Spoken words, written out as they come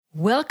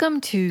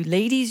Welcome to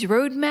Ladies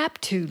Roadmap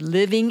to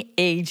Living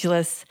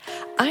Ageless.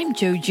 I'm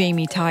Jo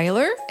Jamie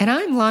Tyler. And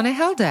I'm Lana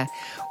Helda.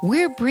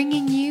 We're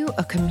bringing you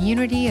a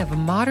community of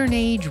modern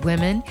age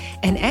women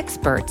and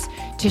experts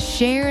to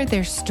share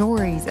their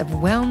stories of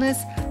wellness,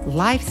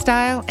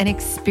 lifestyle, and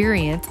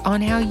experience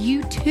on how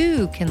you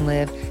too can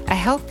live a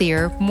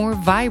healthier, more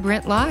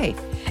vibrant life.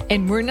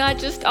 And we're not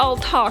just all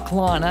talk,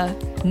 Lana.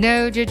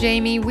 No, Jo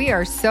Jamie, we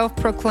are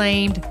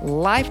self-proclaimed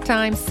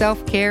lifetime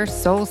self-care,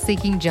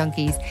 soul-seeking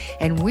junkies,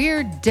 and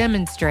we're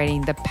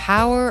demonstrating the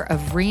power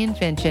of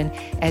reinvention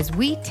as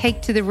we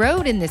take to the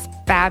road in this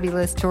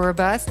fabulous tour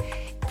bus,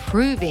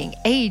 proving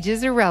age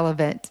is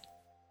irrelevant.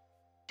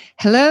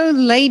 Hello,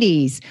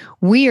 ladies.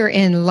 We are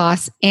in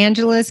Los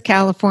Angeles,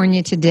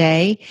 California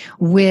today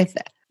with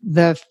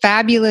the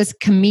fabulous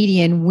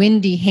comedian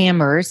Wendy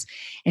Hammers.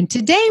 And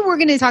today we're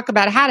going to talk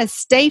about how to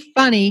stay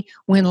funny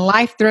when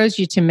life throws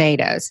you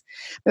tomatoes.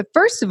 But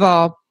first of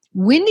all,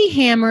 Wendy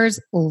Hammers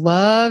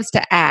loves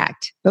to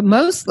act, but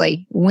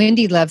mostly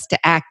Wendy loves to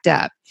act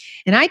up.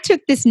 And I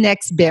took this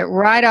next bit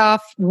right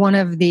off one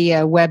of the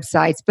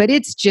websites, but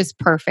it's just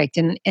perfect.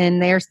 And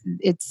there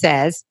it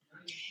says,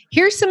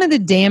 here's some of the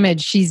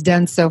damage she's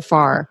done so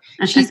far.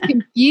 She's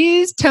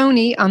confused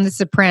Tony on The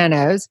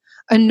Sopranos,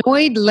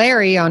 annoyed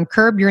Larry on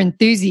Curb Your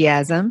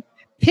Enthusiasm,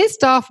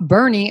 pissed off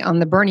Bernie on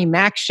The Bernie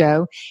Mac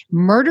Show,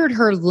 murdered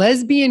her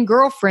lesbian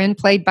girlfriend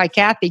played by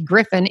Kathy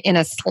Griffin in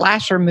a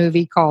slasher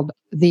movie called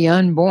The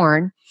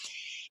Unborn.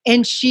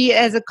 And she,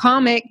 as a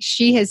comic,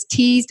 she has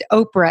teased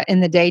Oprah in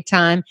the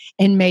daytime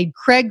and made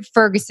Craig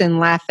Ferguson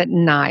laugh at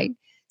night.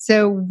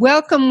 So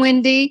welcome,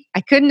 Wendy.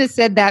 I couldn't have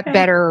said that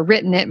better or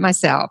written it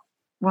myself.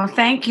 Well,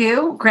 thank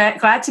you.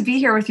 Glad to be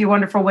here with you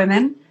wonderful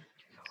women.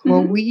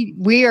 Well,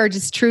 we are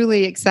just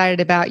truly excited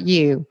about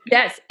you.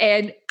 Yes,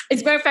 and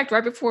as a matter of fact,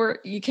 right before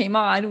you came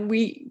on,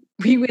 we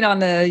went on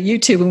the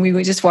YouTube and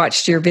we just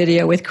watched your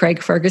video with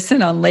Craig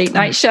Ferguson on Late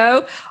Night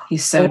Show.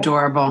 He's so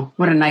adorable.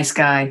 What a nice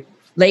guy.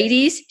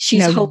 Ladies,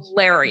 she's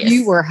hilarious.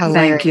 You were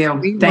hilarious.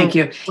 Thank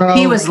you.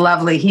 He was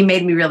lovely. He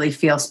made me really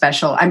feel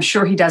special. I'm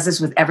sure he does this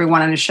with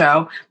everyone on his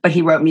show, but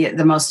he wrote me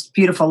the most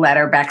beautiful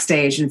letter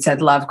backstage and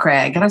said, "Love,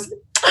 Craig." And I was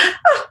like,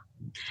 oh.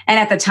 And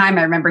at the time,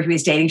 I remember he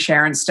was dating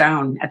Sharon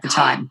Stone at the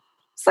time.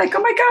 It's like,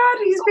 oh my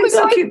God, he's been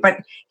so cute. But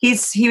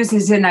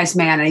he's a nice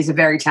man and he's a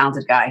very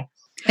talented guy.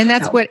 And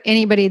that's what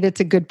anybody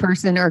that's a good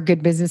person or a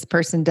good business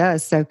person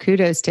does. So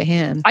kudos to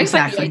him. I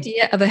find the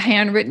idea of a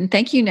handwritten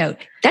thank you note.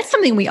 That's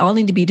something we all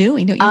need to be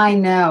doing, don't you? I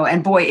know.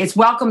 And boy, it's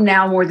welcome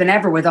now more than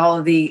ever with all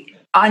of the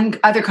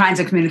other kinds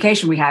of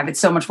communication we have. It's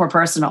so much more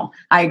personal.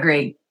 I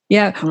agree.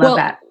 Yeah. I love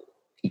that.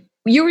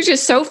 You were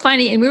just so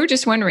funny. And we were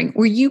just wondering,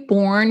 were you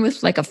born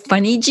with like a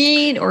funny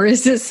gene or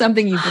is this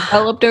something you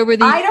developed over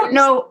the years? I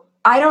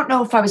don't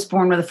know if I was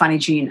born with a funny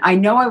gene. I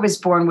know I was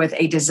born with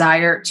a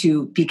desire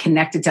to be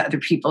connected to other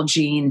people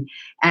gene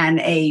and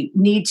a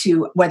need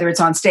to, whether it's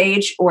on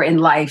stage or in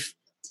life,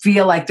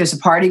 feel like there's a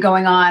party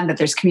going on, that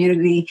there's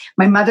community.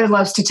 My mother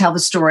loves to tell the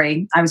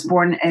story. I was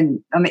born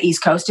on the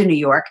East Coast in New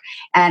York.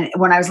 And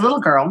when I was a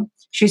little girl,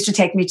 she used to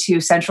take me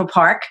to Central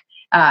Park.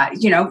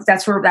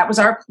 That was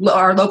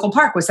our local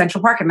park was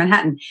Central Park in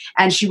Manhattan.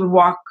 And she would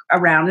walk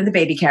around in the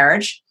baby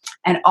carriage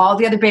and all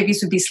the other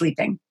babies would be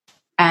sleeping.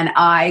 And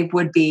I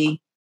would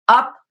be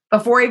up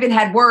before I even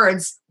had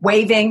words,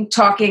 waving,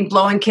 talking,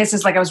 blowing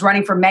kisses like I was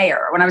running for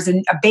mayor when I was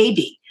a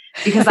baby,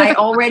 because I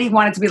already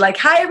wanted to be like,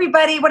 hi,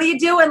 everybody, what are you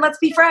doing? Let's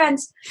be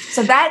friends.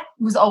 So that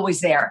was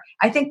always there.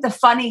 I think the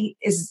funny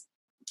is,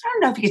 I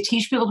don't know if you could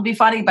teach people to be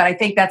funny, but I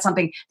think that's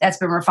something that's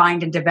been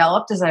refined and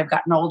developed as I've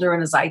gotten older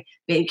and as I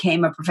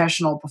became a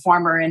professional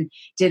performer and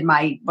did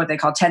my, what they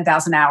call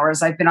 10,000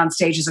 hours. I've been on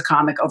stage as a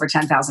comic over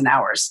 10,000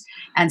 hours.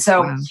 And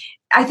so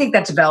I think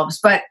that develops,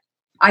 but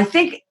I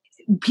think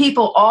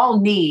people all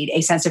need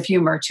a sense of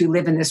humor to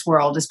live in this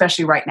world,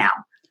 especially right now.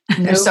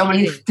 There's so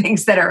many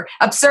things that are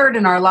absurd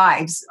in our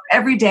lives.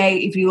 Every day,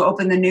 if you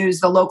open the news,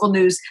 the local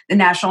news, the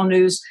national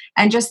news,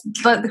 and just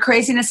the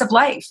craziness of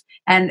life.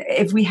 And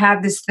if we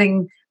have this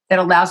thing that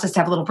allows us to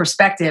have a little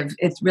perspective,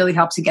 it really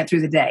helps to get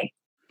through the day.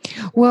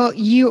 Well,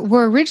 you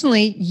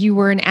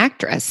were an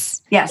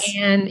actress. Yes.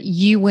 And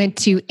you went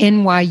to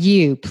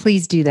NYU.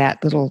 Please do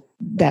that little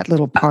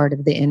part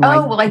of the NYU.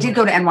 Oh, well, I did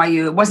go to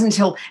NYU. It wasn't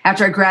until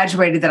after I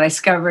graduated that I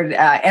discovered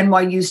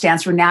NYU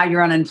stands for Now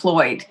You're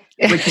Unemployed,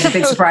 which is a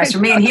big surprise for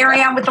me. And here I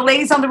am with the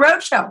Ladies on the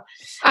Road show.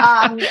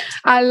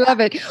 I love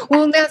it.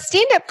 Well, now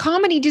stand-up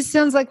comedy just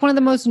sounds like one of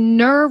the most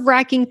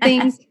nerve-wracking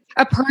things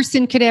a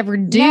person could ever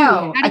do.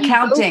 No,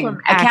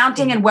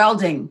 accounting and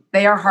welding,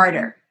 they are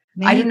harder.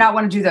 Maybe. I do not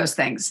want to do those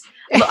things.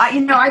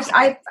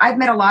 I've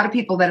met a lot of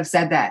people that have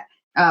said that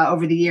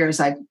over the years.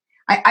 I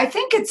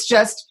think it's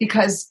just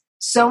because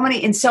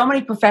in so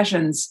many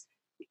professions,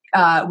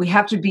 we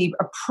have to be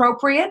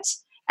appropriate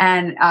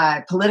and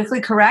politically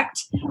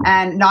correct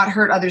and not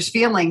hurt others'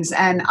 feelings.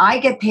 And I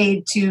get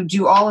paid to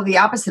do all of the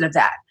opposite of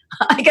that.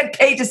 I get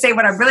paid to say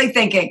what I'm really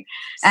thinking.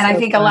 And I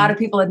think a lot of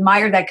people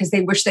admire that because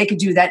they wish they could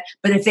do that.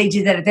 But if they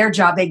did that at their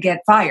job, they'd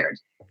get fired.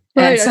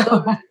 Right. And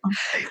so,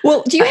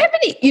 well, do you have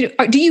any,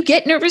 do you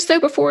get nervous though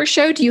before a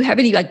show? Do you have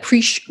any like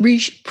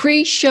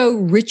pre-show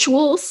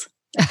rituals?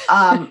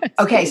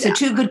 Okay. So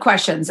 2 good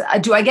questions.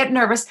 Do I get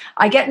nervous?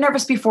 I get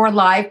nervous before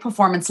live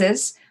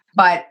performances,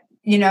 but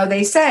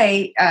they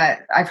say,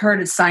 I've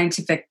heard it's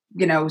scientific,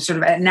 sort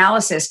of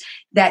analysis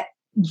that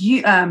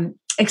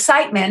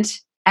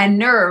excitement and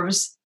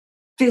nerves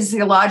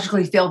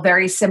physiologically feel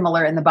very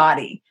similar in the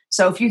body.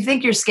 So if you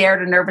think you're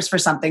scared or nervous for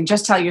something,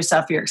 just tell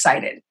yourself you're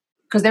excited,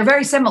 because they're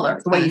very similar.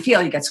 The way you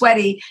feel, you get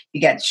sweaty,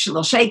 you get a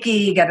little shaky,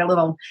 you get a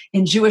little,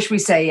 in Jewish we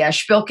say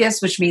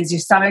spilkis, which means your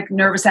stomach,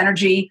 nervous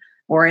energy,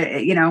 or,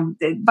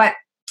 but,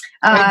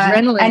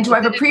 adrenaline. And do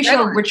I have a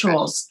pre-show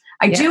rituals?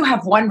 I do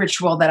have one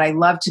ritual that I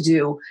love to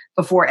do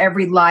before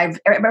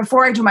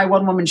before I do my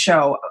one-woman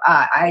show,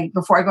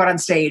 before I go out on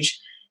stage.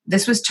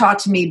 This was taught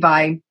to me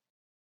by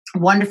a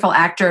wonderful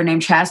actor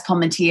named Chaz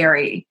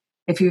Palminteri.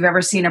 If you've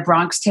ever seen A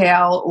Bronx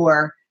Tale,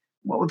 or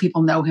what would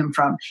people know him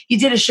from? He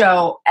did a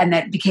show and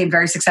that became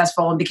very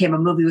successful and became a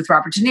movie with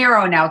Robert De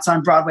Niro, and now it's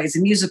on Broadway as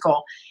a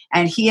musical.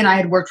 And he and I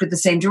had worked with the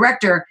same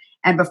director.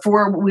 And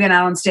before we went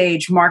out on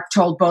stage, Mark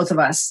told both of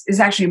us, it's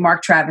actually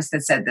Mark Travis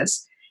that said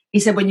this. He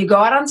said, when you go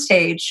out on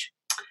stage,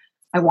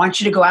 I want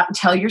you to go out and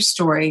tell your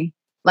story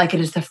like it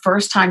is the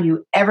first time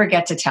you ever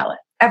get to tell it,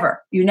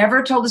 ever. You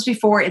never told us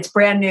before. It's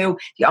brand new.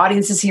 The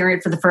audience is hearing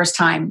it for the first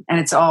time, and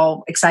it's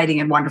all exciting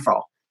and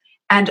wonderful.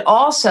 And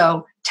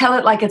also tell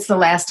it like it's the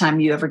last time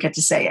you ever get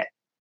to say it.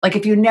 Like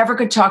if you never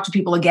could talk to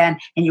people again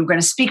and you're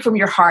going to speak from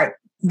your heart,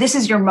 this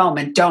is your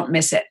moment. Don't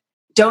miss it.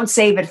 Don't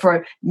save it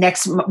for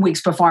next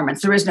week's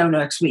performance. There is no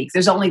next week.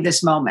 There's only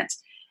this moment.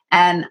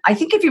 And I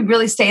think if you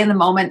really stay in the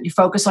moment, you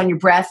focus on your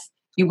breath,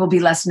 you will be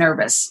less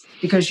nervous,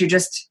 because you're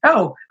just,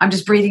 I'm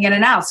just breathing in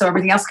and out. So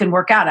everything else can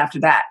work out after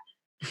that.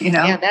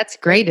 Yeah, that's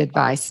great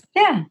advice.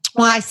 Yeah.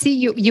 Well, I see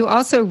you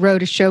also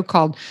wrote a show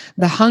called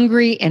The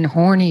Hungry and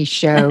Horny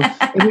Show,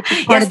 which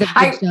is part of the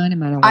Vagina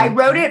Monologue. I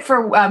wrote it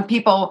for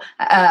people,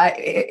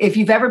 if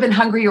you've ever been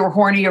hungry or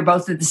horny or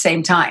both at the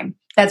same time.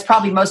 That's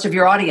probably most of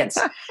your audience.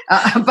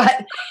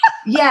 But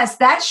yes,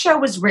 that show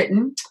was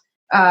written.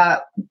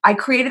 I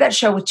created that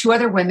show with 2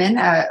 other women,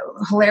 a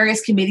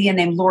hilarious comedian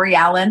named Lori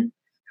Allen,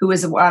 who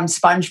is on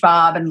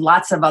SpongeBob and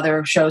lots of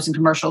other shows and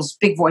commercials,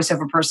 big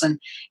voiceover person,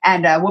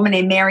 and a woman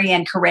named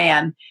Marianne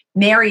Curran.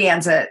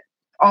 Marianne's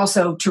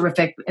also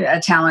terrific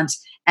talent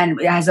and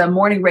has a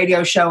morning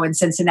radio show in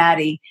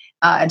Cincinnati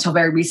until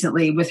very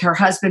recently with her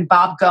husband,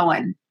 Bob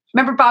Goen.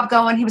 Remember Bob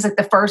Goen? He was like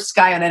the first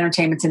guy on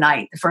Entertainment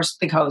Tonight, the first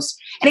big host.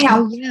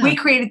 Anyhow, we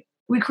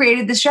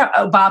created this show.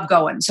 Oh, Bob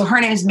Goen. So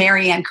her name is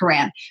Marianne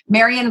Curran.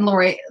 Marianne and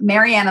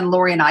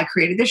Lori and I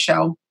created this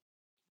show.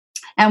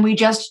 And we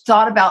just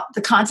thought about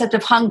the concept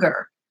of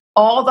hunger,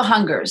 all the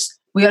hungers.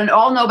 We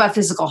all know about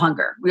physical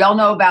hunger. We all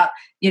know about,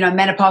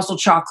 menopausal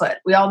chocolate.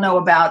 We all know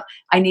about,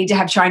 I need to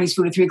have Chinese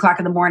food at 3:00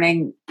 in the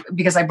morning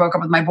because I broke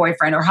up with my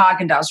boyfriend, or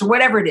Haagen-Dazs, or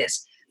whatever it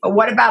is. But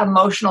what about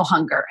emotional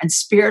hunger and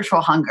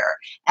spiritual hunger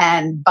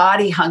and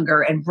body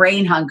hunger and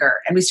brain hunger?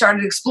 And we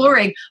started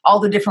exploring all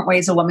the different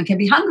ways a woman can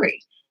be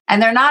hungry.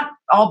 And they're not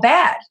all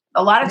bad.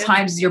 A lot of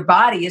times your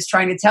body is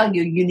trying to tell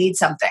you need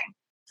something.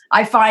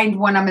 I find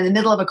when I'm in the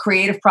middle of a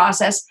creative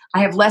process,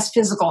 I have less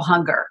physical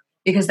hunger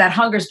because that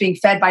hunger is being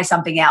fed by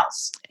something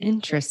else.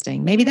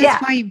 Interesting. Maybe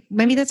that's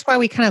why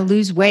we kind of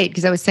lose weight.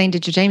 Because I was saying to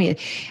Jamie,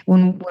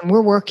 when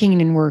we're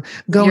working and we're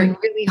going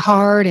really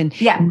hard and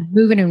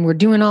moving and we're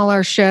doing all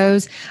our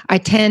shows, I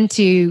tend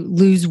to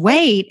lose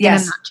weight.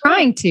 Yes. And I'm not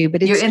trying to,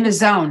 but you're in the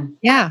zone.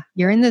 Yeah,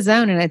 you're in the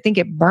zone, and I think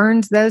it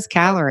burns those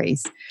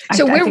calories.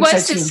 So where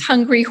was this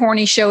Hungry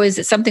Horny show? Is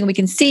it something we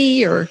can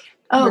see, or?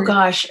 Oh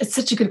gosh, it's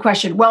such a good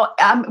question. Well,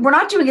 we're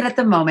not doing it at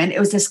the moment. It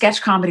was a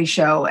sketch comedy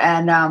show,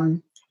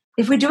 and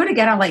if we do it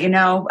again, I'll let you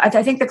know. I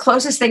think the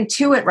closest thing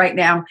to it right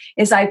now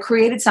is I've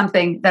created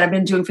something that I've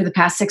been doing for the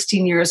past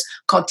 16 years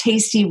called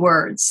Tasty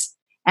Words.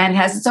 And it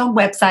has its own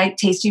website,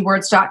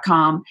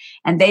 tastywords.com.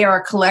 And they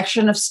are a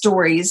collection of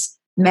stories,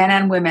 men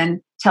and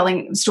women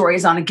telling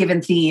stories on a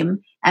given theme.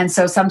 And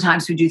so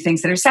sometimes we do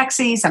things that are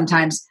sexy.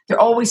 Sometimes they're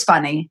always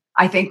funny.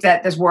 I think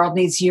that this world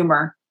needs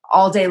humor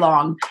all day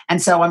long.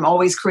 And so I'm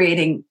always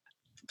creating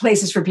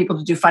places for people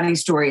to do funny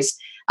stories.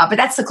 But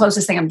that's the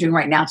closest thing I'm doing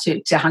right now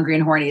to Hungry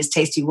and Horny is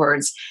Tasty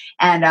Words.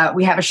 And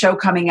we have a show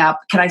coming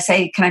up. Can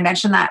I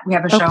mention that? We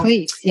have a show. Oh,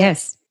 please.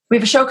 Yes. We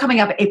have a show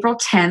coming up April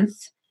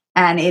 10th.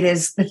 And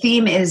the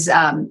theme is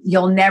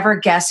You'll Never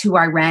Guess Who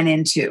I Ran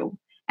Into.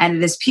 And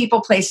it is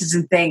people, places,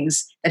 and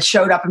things that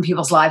showed up in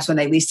people's lives when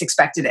they least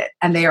expected it.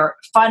 And they are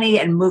funny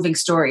and moving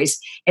stories.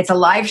 It's a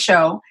live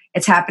show.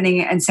 It's happening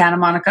in Santa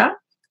Monica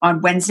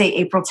on Wednesday,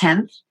 April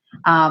 10th.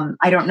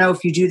 I don't know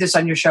if you do this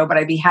on your show, but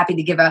I'd be happy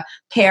to give a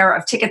pair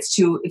of tickets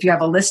to, if you have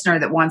a listener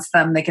that wants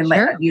them, they can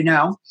let you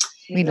know.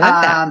 We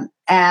love that.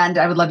 And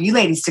I would love you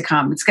ladies to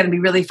come. It's going to be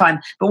really fun.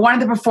 But one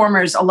of the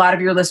performers, a lot of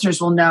your listeners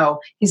will know,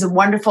 he's a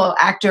wonderful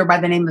actor by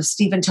the name of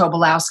Stephen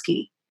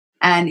Tobolowsky.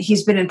 And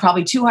he's been in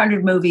probably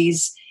 200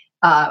 movies.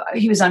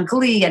 He was on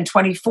Glee and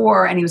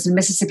 24, and he was in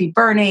Mississippi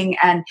Burning.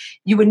 And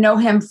you would know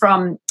him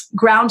from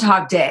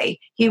Groundhog Day.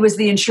 He was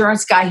the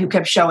insurance guy who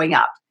kept showing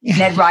up.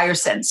 Ned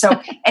Ryerson.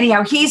 So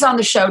anyhow, he's on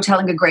the show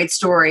telling a great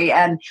story,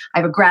 and I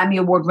have a Grammy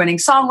Award-winning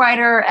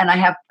songwriter, and I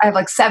have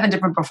like 7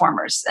 different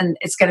performers, and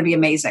it's going to be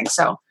amazing.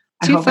 So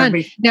I hope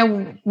fun. Now,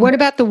 what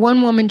about the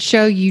one-woman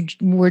show you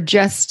were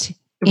just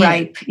in?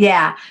 Ripe?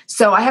 Yeah.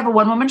 So I have a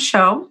one-woman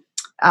show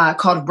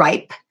called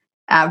Ripe.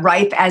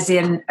 Ripe as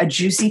in a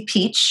juicy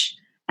peach.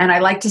 And I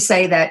like to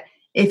say that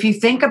if you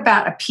think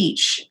about a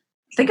peach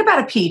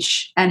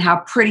and how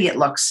pretty it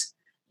looks,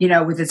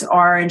 with its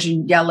orange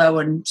and yellow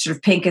and sort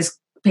of pinkish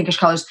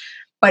colors.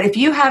 But if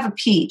you have a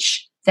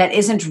peach that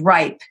isn't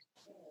ripe,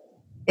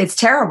 it's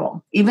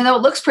terrible. Even though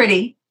it looks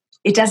pretty,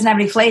 it doesn't have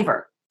any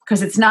flavor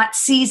because it's not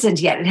seasoned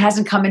yet. It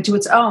hasn't come into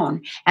its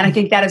own. And I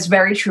think that is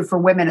very true for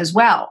women as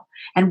well.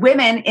 And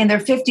women in their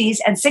 50s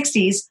and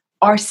 60s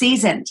are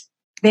seasoned.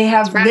 They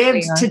have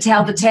lived to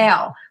tell the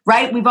tale,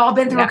 right? We've all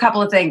been through a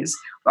couple of things.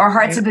 Our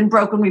hearts have been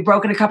broken. We've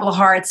broken a couple of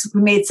hearts.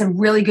 We made some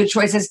really good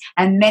choices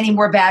and many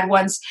more bad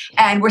ones.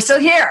 And we're still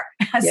here.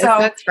 Yes, so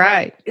that's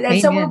right. And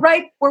so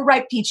we're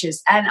ripe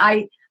peaches. And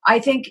I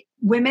think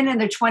women in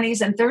their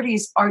 20s and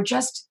 30s are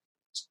just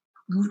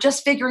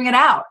figuring it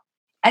out.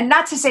 And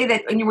not to say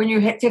that when you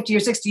hit 50 or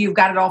 60, you've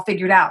got it all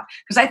figured out.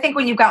 Because I think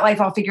when you've got life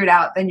all figured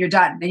out, then you're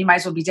done. Then you might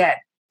as well be dead.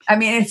 I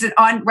mean,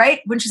 right?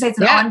 Wouldn't you say it's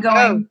an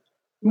ongoing...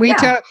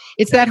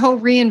 It's that whole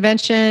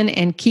reinvention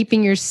and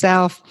keeping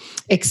yourself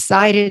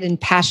excited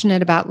and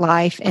passionate about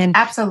life. And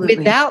absolutely,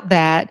 without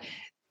that,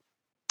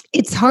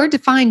 it's hard to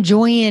find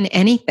joy in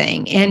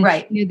anything. And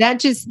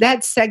that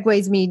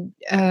segues me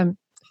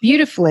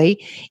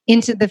beautifully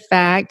into the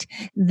fact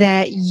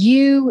that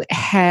you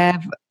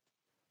have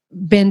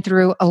been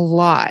through a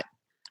lot,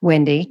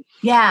 Wendy.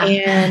 Yeah.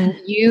 And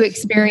you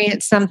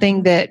experienced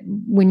something that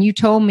when you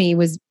told me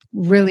was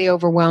really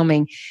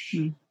overwhelming.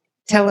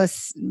 Tell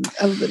us,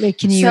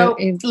 can you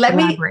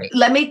elaborate?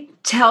 Let me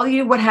tell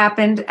you what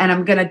happened, and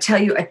I'm going to tell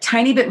you a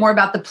tiny bit more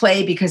about the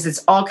play because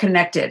it's all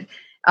connected.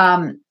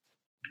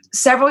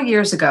 Several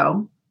years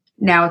ago,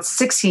 now it's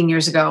 16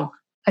 years ago,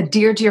 a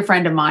dear, dear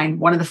friend of mine,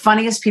 one of the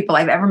funniest people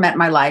I've ever met in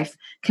my life,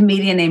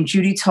 comedian named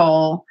Judy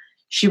Toll.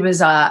 She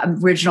was an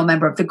original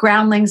member of the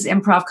Groundlings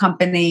Improv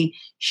Company.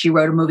 She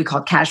wrote a movie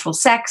called Casual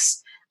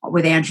Sex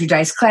with Andrew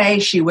Dice Clay.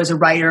 She was a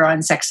writer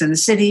on Sex and the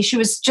City. She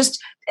was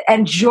just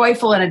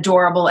joyful and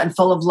adorable and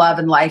full of love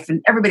and life.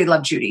 And everybody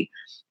loved Judy.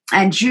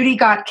 And Judy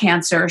got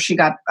cancer. She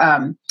got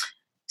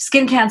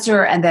skin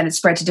cancer, and then it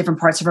spread to different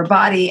parts of her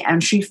body.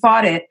 And she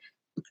fought it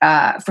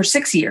for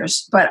 6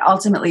 years, but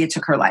ultimately it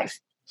took her life.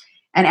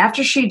 And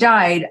after she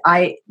died,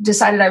 I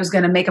decided I was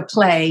going to make a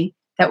play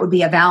that would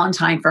be a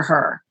Valentine for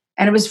her.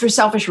 And it was for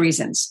selfish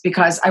reasons,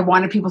 because I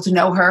wanted people to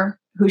know her,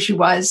 who she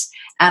was,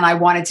 and I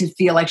wanted to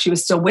feel like she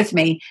was still with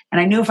me. And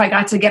I knew if I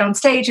got to get on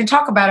stage and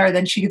talk about her,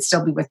 then she could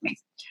still be with me.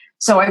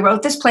 So I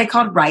wrote this play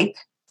called Ripe,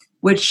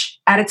 which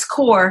at its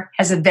core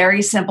has a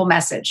very simple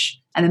message.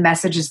 And the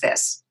message is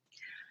this: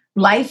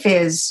 life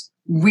is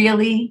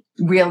really,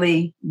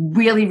 really,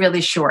 really, really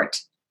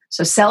short.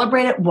 So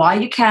celebrate it while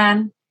you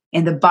can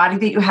in the body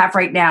that you have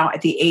right now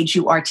at the age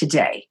you are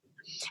today.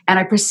 And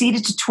I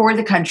proceeded to tour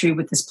the country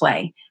with this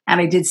play.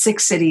 And I did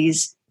 6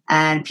 cities,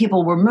 and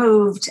people were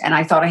moved. And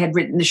I thought I had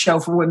written the show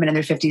for women in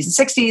their 50s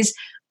and 60s.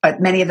 But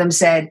many of them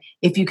said,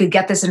 if you could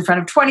get this in front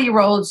of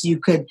 20-year-olds, you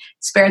could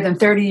spare them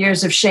 30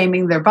 years of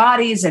shaming their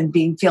bodies and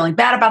feeling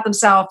bad about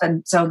themselves.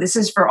 And so this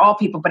is for all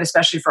people, but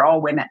especially for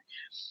all women.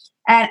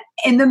 And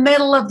in the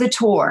middle of the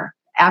tour,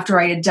 after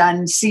I had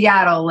done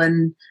Seattle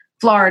and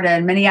Florida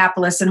and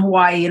Minneapolis and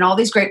Hawaii and all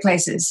these great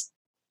places,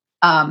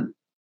 2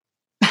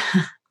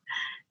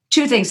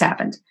 things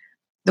happened.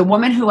 The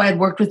woman who I had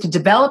worked with to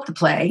develop the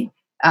play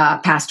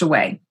passed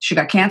away. She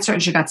got cancer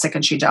and she got sick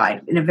and she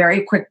died in a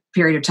very quick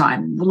period of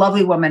time. A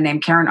lovely woman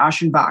named Karen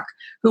Oschenbach,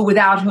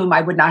 without whom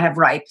I would not have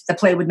Ripe. The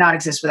play would not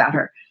exist without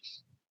her.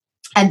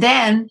 And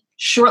then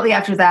shortly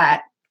after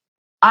that,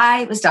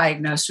 I was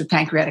diagnosed with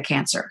pancreatic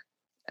cancer.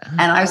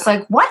 And I was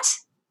like, what?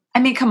 I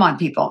mean, come on,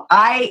 people.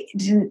 I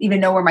didn't even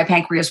know where my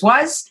pancreas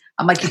was.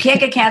 I'm like, you can't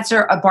get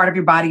cancer, a part of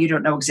your body you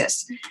don't know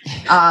exists.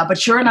 But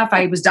sure enough,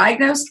 I was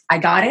diagnosed. I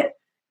got it.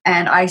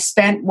 And I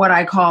spent what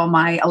I call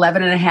my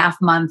 11 and a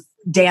half month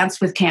dance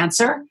with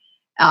cancer,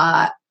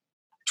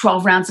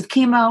 12 rounds of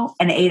chemo,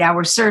 an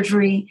 8-hour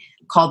surgery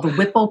called the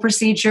Whipple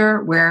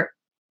procedure, where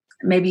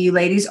maybe you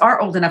ladies are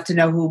old enough to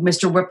know who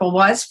Mr. Whipple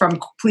was from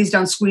Please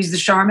Don't Squeeze the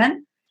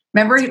Charmin.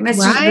 Remember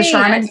Mr. The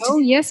Charmin? Oh,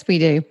 yes, we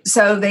do.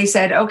 So they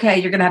said, okay,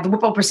 you're going to have the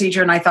Whipple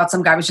procedure. And I thought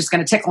some guy was just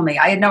going to tickle me.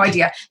 I had no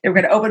idea. They were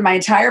going to open my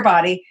entire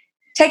body,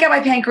 take out my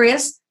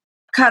pancreas,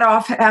 cut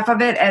off half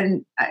of it,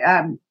 and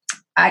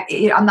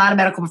I'm not a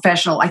medical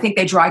professional. I think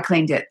they dry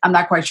cleaned it. I'm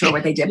not quite sure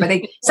what they did, but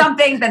then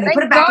they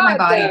put it back in my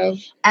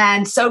body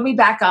and sewed me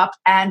back up.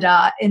 And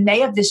in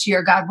May of this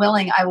year, God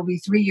willing, I will be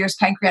 3 years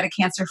pancreatic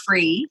cancer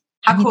free.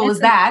 How cool is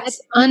that?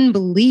 That's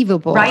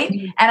unbelievable. Right?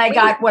 And I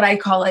got what I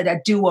call it a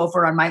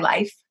do-over on my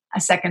life, a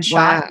second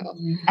shot. Wow.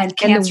 And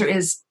cancer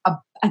is a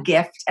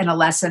gift and a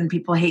lesson.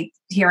 People hate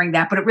hearing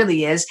that, but it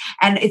really is.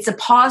 And it's a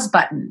pause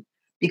button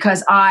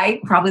because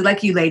I, probably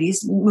like you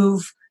ladies,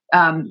 move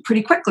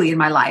pretty quickly in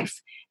my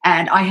life.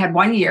 And I had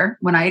 1 year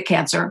when I had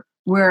cancer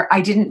where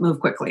I didn't move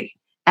quickly.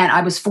 And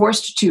I was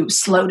forced to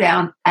slow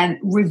down and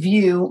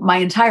review my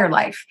entire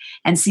life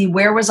and see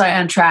where was I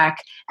on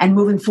track, and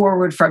moving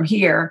forward from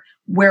here,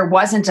 where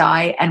wasn't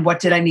I, and what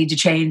did I need to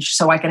change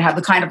so I could have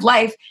the kind of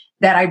life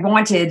that I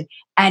wanted.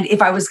 And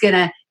if I was going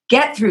to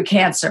get through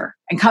cancer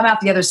and come out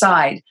the other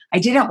side, I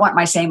didn't want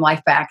my same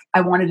life back.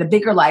 I wanted a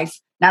bigger life,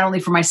 not only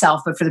for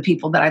myself, but for the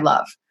people that I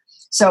love.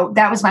 So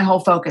that was my whole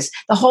focus.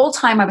 The whole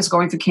time I was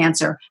going through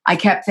cancer, I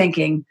kept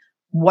thinking,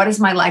 what is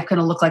my life going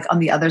to look like on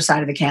the other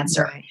side of the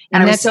cancer? Right.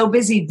 And I was so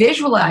busy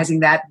visualizing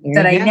that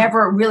I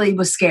never really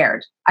was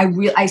scared.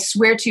 I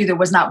swear to you, there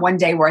was not one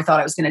day where I thought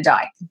I was going to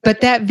die.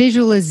 But that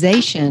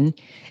visualization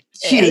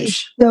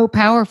is so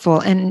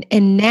powerful. And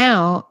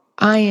now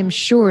I am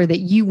sure that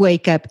you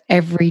wake up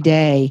every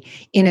day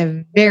in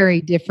a very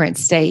different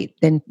state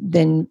than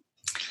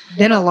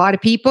a lot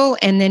of people,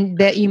 and then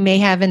that you may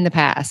have in the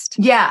past.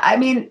 Yeah. I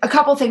mean, a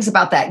couple things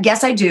about that.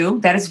 Yes, I do.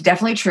 That is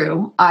definitely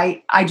true.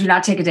 I do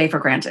not take a day for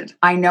granted.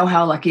 I know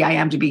how lucky I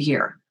am to be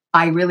here.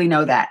 I really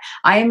know that.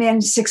 I am in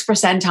 6th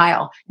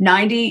percentile.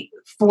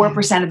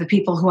 94% of the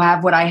people who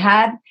have what I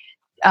had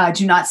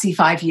do not see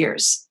 5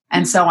 years.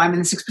 And so I'm in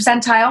the 6th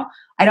percentile.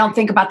 I don't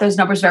think about those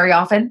numbers very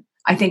often.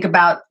 I think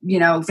about,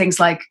 things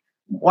like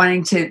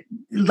wanting to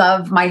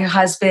love my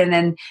husband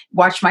and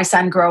watch my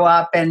son grow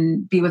up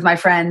and be with my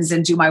friends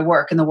and do my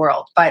work in the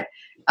world. But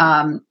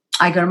I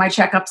go to my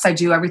checkups. I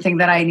do everything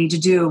that I need to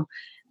do.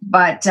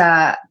 But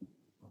I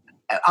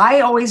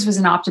always was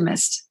an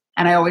optimist,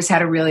 and I always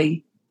had a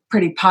really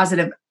pretty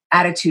positive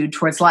attitude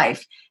towards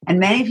life. And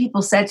many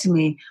people said to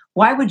me,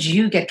 why would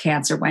you get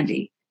cancer,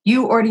 Wendy?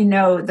 You already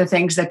know the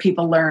things that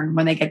people learn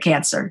when they get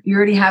cancer. You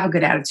already have a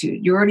good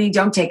attitude. You already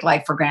don't take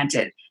life for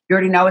granted. You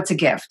already know it's a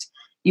gift.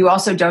 You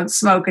also don't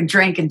smoke and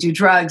drink and do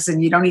drugs,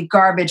 and you don't eat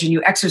garbage, and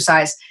you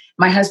exercise.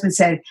 My husband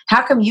said,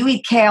 how come you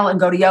eat kale and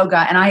go to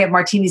yoga and I have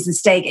martinis and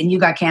steak and you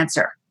got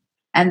cancer?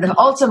 And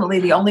ultimately,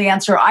 the only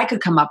answer I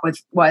could come up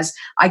with was,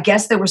 I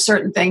guess there were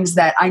certain things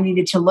that I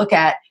needed to look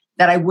at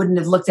that I wouldn't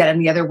have looked at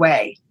any other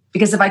way.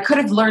 Because if I could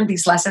have learned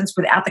these lessons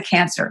without the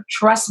cancer,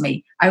 trust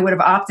me, I would have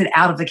opted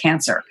out of the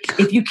cancer.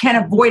 If you can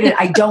avoid it,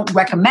 I don't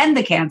recommend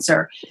the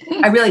cancer.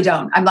 I really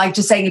don't. I'm like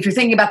just saying, if you're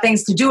thinking about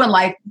things to do in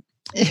life,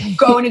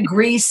 going to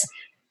Greece,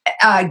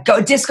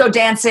 go disco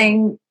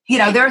dancing.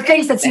 There are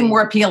things that seem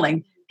more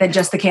appealing than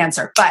just the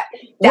cancer. But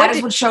that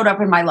is what showed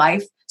up in my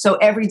life. So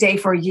every day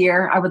for a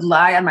year, I would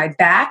lie on my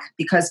back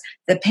because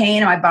the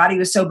pain in my body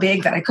was so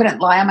big that I couldn't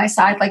lie on my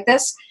side like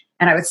this.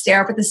 And I would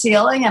stare up at the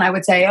ceiling and I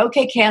would say,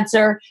 okay,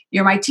 cancer,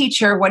 you're my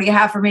teacher. What do you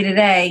have for me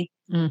today?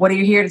 What are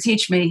you here to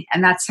teach me?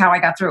 And that's how I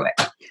got through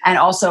it. And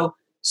also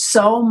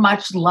so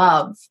much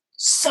love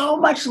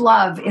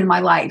in my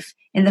life,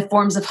 in the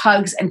forms of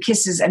hugs and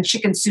kisses and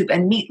chicken soup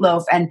and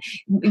meatloaf and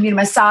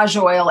massage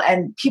oil,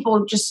 and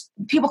people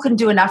couldn't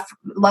do enough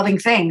loving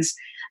things.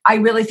 I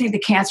really think the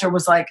cancer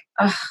was like,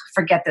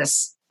 forget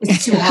this.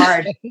 It's too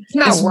hard. It's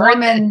not this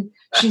woman,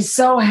 she's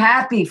so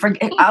happy.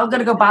 I'm going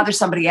to go bother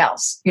somebody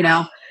else.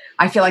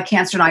 I feel like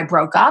cancer and I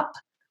broke up.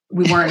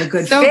 We weren't a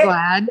good so fit.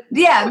 Glad.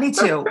 Yeah, me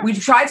too. We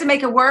tried to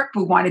make it work.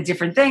 We wanted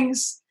different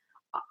things.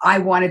 I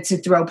wanted to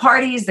throw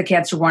parties. The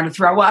cancer wanted to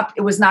throw up.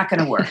 It was not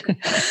going to work.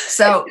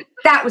 So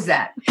that was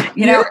that.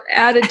 Your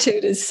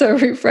attitude is so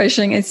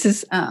refreshing. It's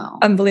just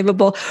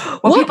unbelievable.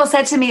 Well, people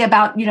said to me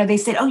about, they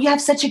said, oh, you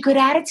have such a good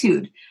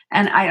attitude.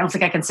 And I don't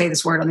think I can say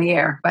this word on the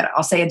air, but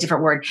I'll say a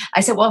different word.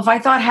 I said, well, if I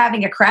thought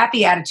having a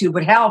crappy attitude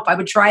would help, I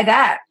would try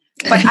that.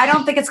 But I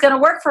don't think it's going to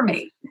work for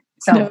me.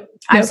 So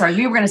I'm sorry,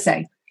 you were going to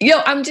say. You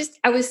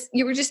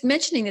were just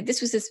mentioning that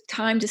this was this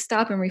time to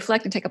stop and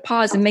reflect and take a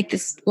pause and make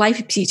this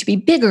life to be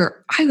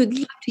bigger. I would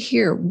love to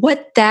hear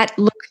what that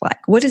looked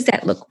like. What did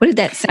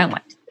that sound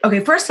like? Okay,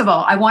 first of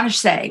all, I want to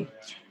say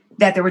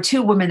that there were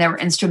 2 women that were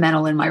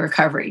instrumental in my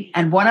recovery.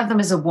 And one of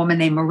them is a woman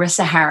named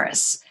Marissa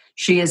Harris.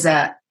 She is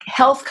a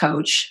health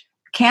coach,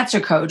 cancer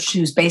coach,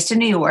 who's based in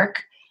New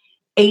York,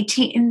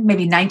 18,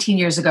 maybe 19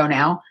 years ago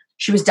now.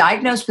 She was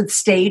diagnosed with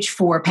stage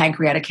 4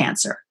 pancreatic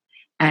cancer.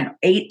 And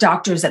 8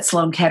 doctors at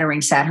Sloan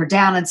Kettering sat her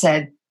down and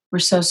said, we're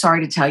so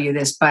sorry to tell you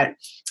this, but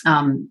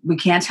we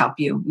can't help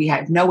you. We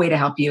have no way to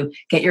help you.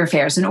 Get your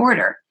affairs in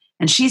order.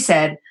 And she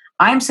said,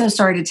 I'm so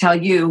sorry to tell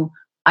you,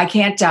 I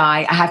can't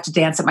die. I have to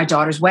dance at my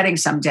daughter's wedding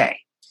someday.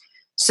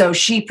 So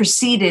she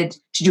proceeded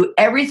to do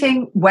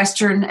everything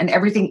Western and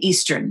everything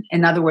Eastern.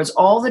 In other words,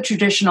 all the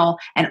traditional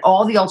and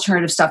all the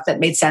alternative stuff that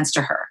made sense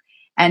to her.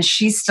 And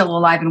she's still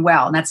alive and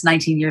well. And that's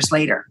 19 years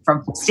later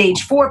from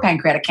stage 4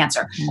 pancreatic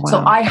cancer. Wow.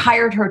 So I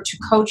hired her to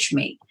coach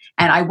me,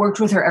 and I worked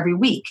with her every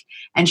week.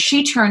 And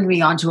she turned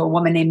me on to a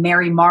woman named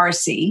Mary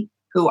Morrissey,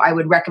 who I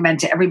would recommend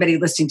to everybody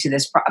listening to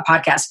this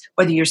podcast,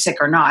 whether you're sick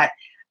or not.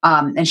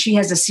 And she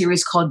has a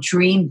series called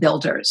Dream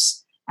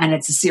Builders. And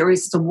it's a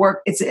series,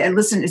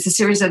 it's a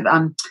series of,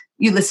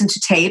 you listen to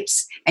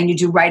tapes and you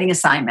do writing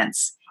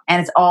assignments,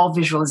 and it's all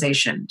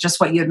visualization. Just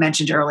what you had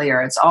mentioned earlier.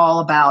 It's all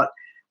about,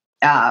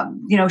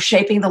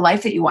 shaping the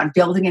life that you want,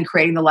 building and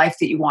creating the life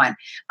that you want,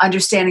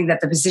 understanding that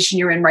the position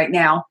you're in right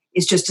now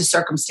is just a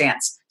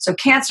circumstance. So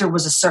cancer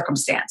was a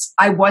circumstance.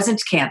 I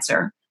wasn't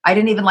cancer. I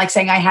didn't even like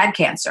saying I had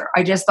cancer.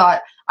 I just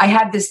thought I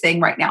have this thing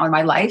right now in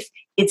my life.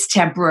 It's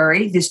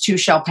temporary. This too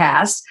shall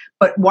pass.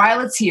 But while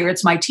it's here,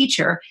 it's my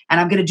teacher. And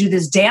I'm going to do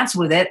this dance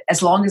with it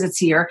as long as it's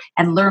here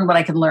and learn what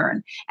I can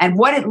learn. And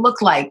what it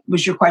looked like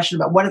was your question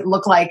about what it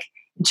looked like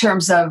in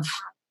terms of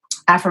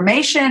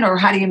affirmation, or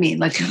how do you mean?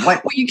 Like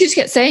what? Well, you just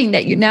kept saying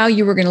that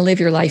you were going to live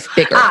your life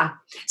bigger.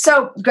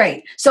 So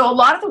great. So a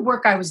lot of the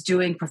work I was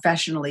doing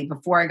professionally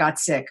before I got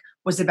sick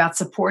was about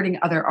supporting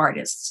other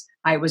artists.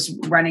 I was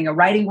running a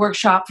writing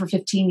workshop for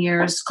 15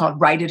 years called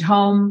Write at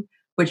Home,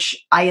 which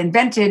I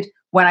invented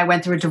when I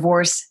went through a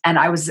divorce, and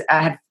I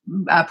had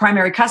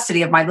primary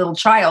custody of my little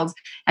child.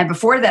 And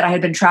before that, I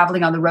had been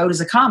traveling on the road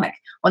as a comic.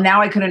 Well,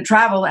 now I couldn't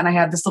travel and I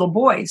had this little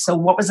boy. So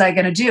what was I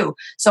going to do?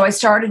 So I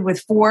started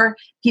with 4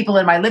 people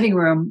in my living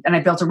room and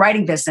I built a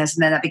writing business.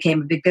 And then that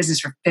became a big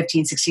business for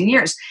 15, 16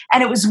 years.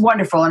 And it was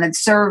wonderful. And it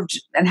served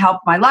and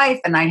helped my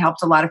life. And I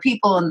helped a lot of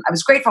people. And I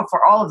was grateful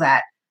for all of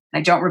that. And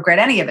I don't regret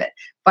any of it.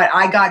 But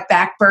I got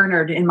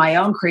backburnered in my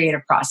own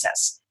creative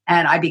process.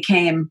 And I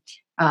became,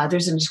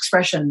 there's an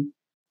expression,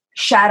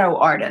 shadow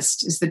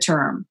artist is the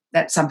term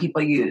that some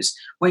people use.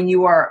 When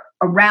you are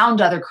around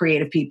other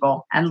creative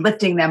people and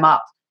lifting them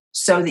up,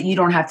 so that you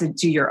don't have to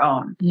do your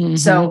own. Mm-hmm.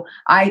 So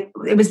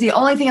it was the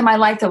only thing in my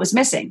life that was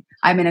missing.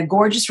 I'm in a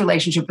gorgeous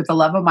relationship with the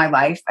love of my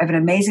life. I have an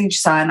amazing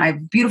son. I have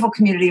a beautiful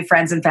community of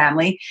friends and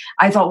family.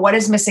 I thought, what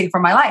is missing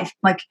from my life?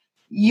 Like,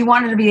 you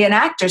wanted to be an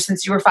actor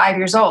since you were 5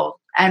 years old.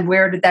 And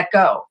where did that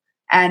go?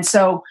 And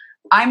so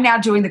I'm now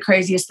doing the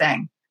craziest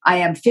thing. I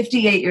am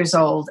 58 years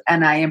old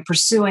and I am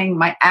pursuing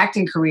my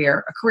acting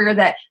career, a career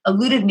that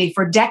eluded me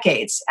for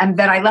decades and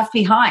that I left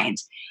behind.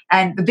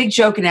 And the big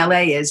joke in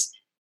LA is,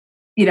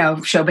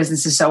 show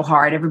business is so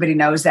hard. Everybody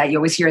knows that. You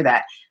always hear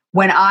that.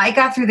 When I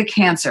got through the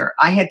cancer,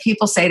 I had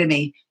people say to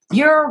me,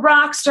 "You're a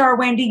rock star,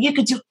 Wendy. You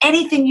could do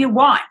anything you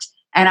want."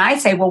 And I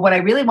say, "Well, what I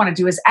really want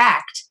to do is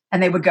act."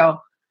 And they would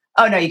go,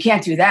 "Oh, no, you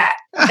can't do that.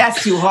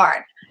 That's too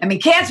hard." I mean,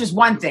 cancer is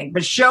one thing,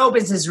 but show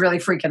business is really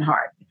freaking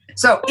hard.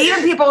 So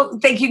even people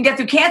think you can get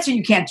through cancer,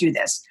 you can't do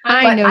this.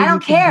 But I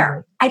don't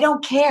care. I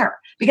don't care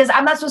because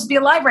I'm not supposed to be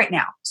alive right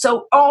now.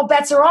 So all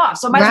bets are off.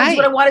 So I might as well do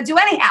what I want to do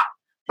anyhow.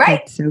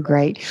 Right. That's so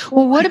great.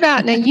 Well, what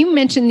about, now you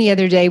mentioned the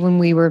other day when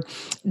we were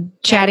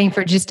chatting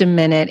for just a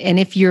minute, and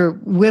if you're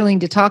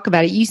willing to talk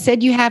about it, you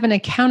said you have an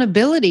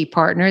accountability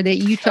partner that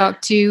you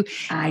talk to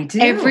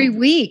every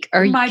week.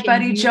 My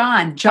buddy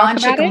John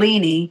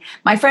Ciccolini.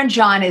 My friend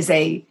John is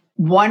a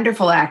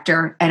wonderful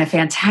actor and a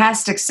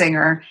fantastic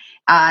singer.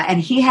 And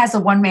he has a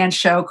one-man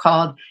show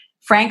called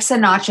Frank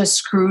Sinatra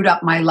Screwed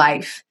Up My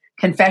Life,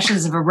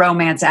 Confessions of a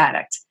Romance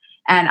Addict.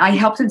 And I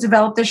helped him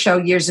develop the show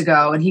years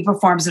ago, and he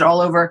performs it all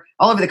over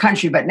the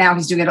country. But now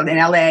he's doing it in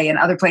LA and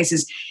other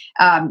places.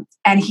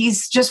 And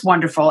he's just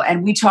wonderful.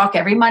 And we talk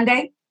every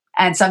Monday,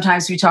 and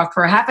sometimes we talk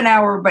for a half an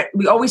hour, but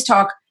we always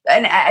talk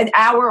an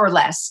hour or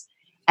less.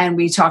 And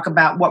we talk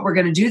about what we're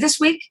going to do this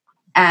week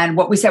and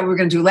what we said we were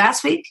going to do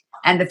last week.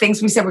 And the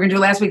things we said we were going to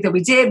do last week that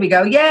we did, we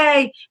go,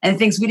 yay. And the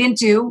things we didn't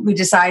do, we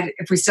decide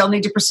if we still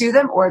need to pursue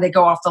them or they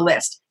go off the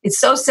list. It's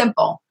so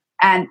simple.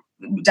 And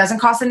it doesn't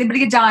cost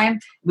anybody a dime.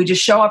 We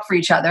just show up for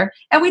each other.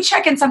 And we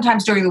check in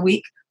sometimes during the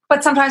week,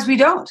 but sometimes we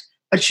don't.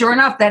 But sure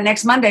enough, that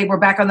next Monday, we're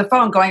back on the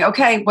phone going,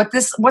 okay, what's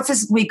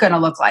this week going to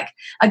look like?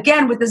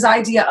 Again, with this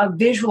idea of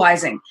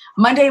visualizing.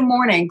 Monday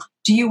morning,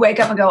 do you wake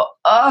up and go,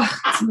 oh,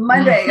 it's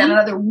Monday, I got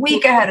another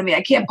week ahead of me.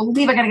 I can't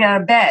believe I got to get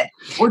out of bed.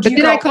 Or do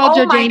you go,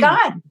 oh my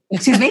God,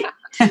 excuse me?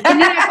 And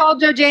then I called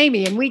Joe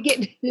Jamie and we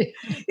get...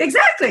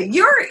 Exactly.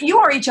 You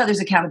are each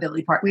other's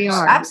accountability partners. We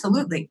are.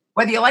 Absolutely.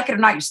 Whether you like it or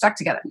not, you're stuck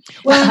together.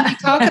 Well, we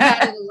talk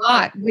about it a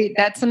lot.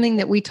 That's something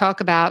that we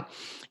talk about.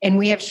 And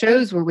we have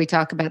shows where we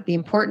talk about the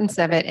importance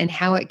of it and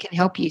how it can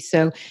help you.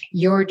 So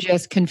you're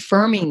just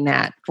confirming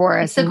that for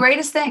us. It's the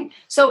greatest thing.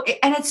 So,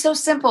 and it's so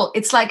simple.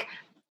 It's like,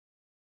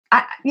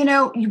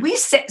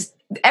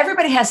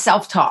 everybody has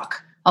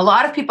self-talk. A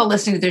lot of people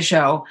listening to the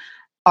show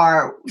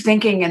are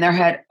thinking in their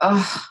head,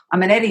 oh,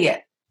 I'm an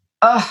idiot.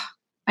 Oh,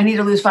 I need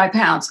to lose 5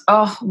 pounds.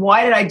 Oh,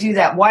 why did I do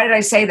that? Why did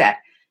I say that?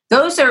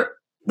 Those are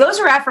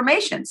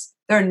affirmations.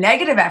 They're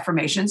negative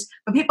affirmations,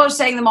 but people are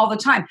saying them all the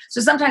time. So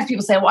sometimes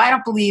people say, well, I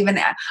don't believe in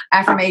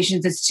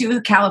affirmations. It's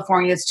too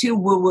California. It's too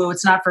woo-woo.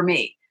 It's not for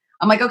me.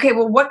 I'm like, okay,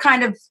 well, what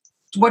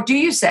do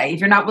you say? If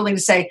you're not willing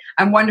to say,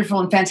 I'm wonderful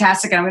and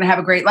fantastic and I'm going to have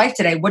a great life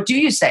today, what do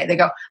you say? They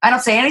go, I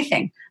don't say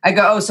anything. I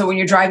go, oh, so when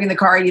you're driving the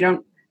car, you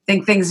don't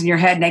think things in your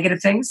head, negative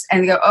things?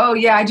 And they go, oh,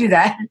 yeah, I do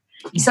that.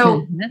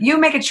 So you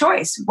make a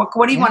choice.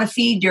 What do you want to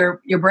feed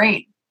your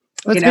brain?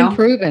 Well, it's been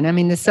proven. I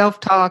mean, the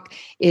self-talk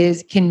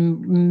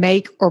can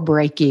make or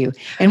break you.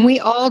 And we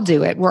all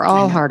do it. We're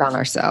all hard on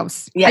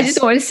ourselves. Yes. I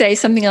just want to say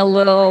something a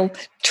little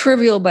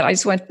trivial, but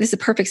this is a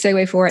perfect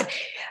segue for it.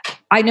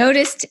 I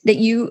noticed that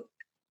you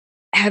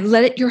have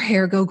let your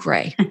hair go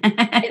gray.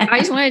 And I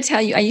just want to tell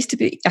you, I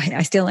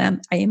still am.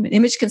 I am an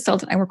image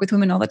consultant. I work with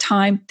women all the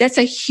time. That's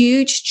a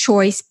huge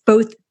choice,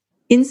 both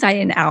inside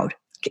and out.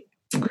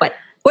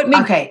 What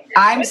made Okay.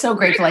 I'm so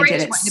grateful I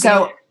did it.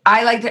 So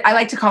I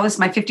like to call this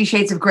my 50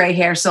 shades of gray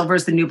hair. Silver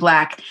is the new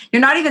black.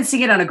 You're not even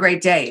seeing it on a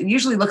great day. It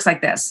usually looks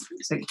like this.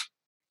 Let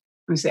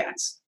me see.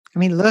 I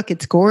mean, look,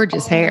 it's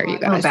gorgeous hair, you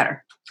guys.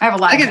 Better. I have a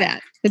lot Look of at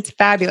that. It's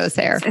fabulous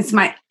hair. It's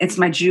my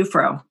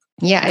Jufro.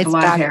 Yeah, it's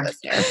fabulous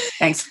hair.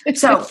 Thanks.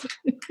 So,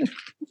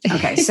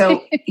 okay.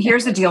 So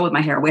here's the deal with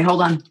my hair. Wait,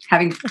 hold on.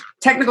 Having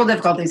technical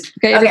difficulties.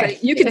 Okay.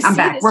 You can I'm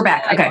back. We're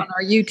back. Okay. On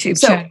our YouTube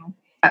channel.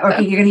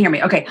 Okay. You can hear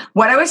me. Okay.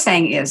 What I was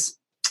saying is,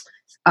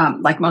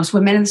 like most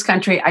women in this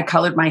country, I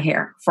colored my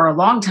hair for a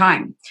long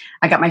time.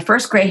 I got my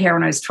first gray hair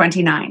when I was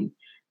 29.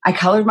 I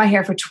colored my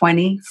hair for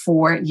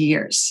 24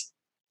 years.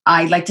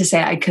 I like to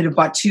say I could have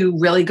bought 2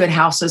 really good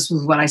houses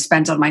with what I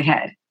spent on my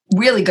head.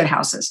 Really good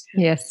houses.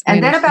 Yes.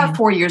 And then about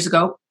 4 years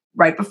ago,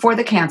 right before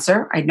the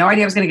cancer, I had no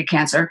idea I was going to get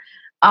cancer.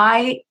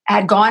 I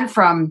had gone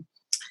from,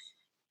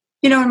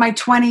 in my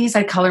 20s,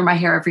 I'd color my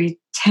hair every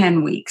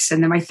 10 weeks.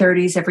 And then my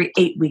 30s, every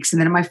 8 weeks.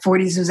 And then in my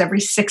 40s, it was every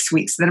 6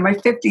 weeks. And then in my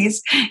 50s,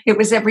 it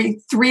was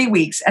every 3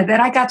 weeks. And then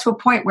I got to a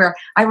point where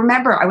I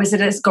remember I was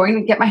going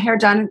to get my hair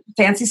done,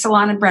 fancy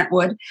salon in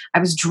Brentwood. I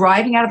was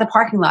driving out of the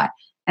parking lot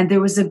and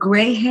there was a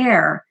gray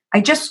hair. I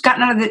just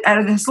gotten out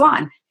of the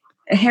salon.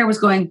 The hair was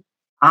going,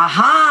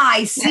 aha,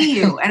 I see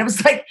you. And it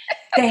was like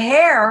the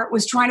hair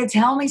was trying to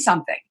tell me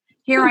something.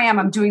 Here I am.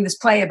 I'm doing this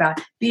play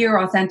about be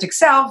your authentic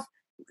self,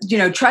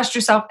 trust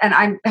yourself. And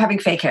I'm having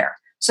fake hair.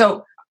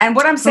 So, and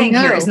what I'm saying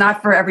here is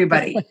not for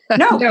everybody.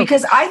 No,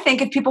 because I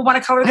think if people want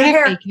to color their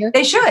hair,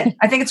 they should.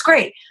 I think it's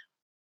great.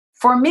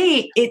 For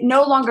me, it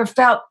no longer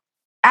felt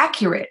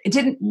accurate. It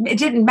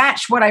didn't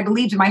match what I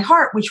believed in my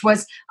heart, which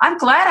was, I'm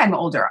glad I'm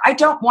older. I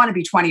don't want to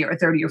be 20 or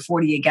 30 or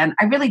 40 again.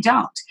 I really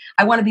don't.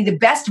 I want to be the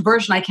best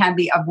version I can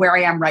be of where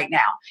I am right now.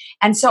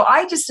 And so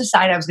I just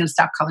decided I was going to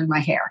stop coloring my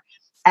hair.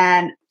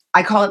 And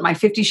I call it my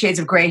 50 shades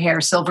of gray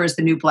hair. Silver is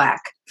the new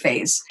black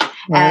phase.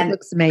 And it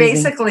looks amazing.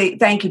 Basically,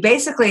 thank you.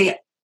 Basically,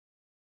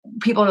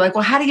 people are like,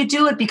 well, how do you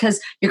do it? Because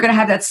you're going to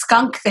have that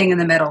skunk thing in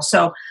the middle.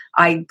 So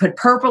I put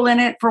purple in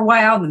it for a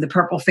while, then the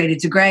purple faded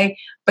to gray.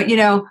 But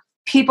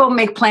people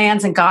make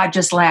plans and God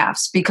just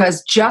laughs,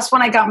 because just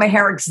when I got my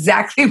hair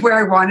exactly where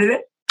I wanted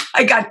it,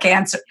 I got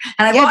cancer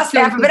and I lost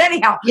half of it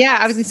anyhow. Yeah.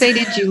 I was going to say,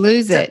 did you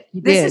lose it?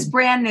 This is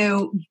brand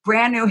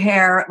new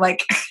hair.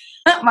 Like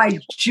my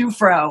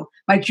Jufro,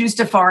 my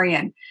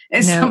Justafarian.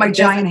 It's my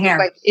giant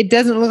hair. It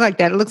doesn't look like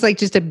that. It looks like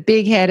just a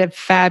big head of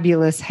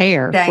fabulous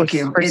hair. Thank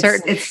you. For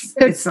certain.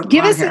 It's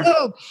give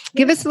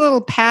us a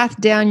little path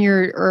down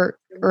or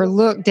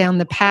look down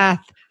the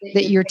path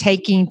that you're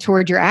taking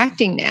toward your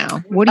acting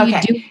now. What do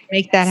you do to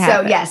make that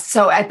happen? So yes.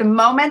 So at the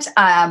moment,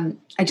 I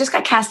just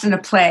got cast in a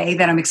play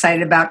that I'm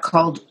excited about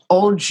called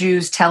Old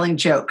Jews Telling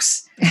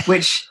Jokes,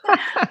 which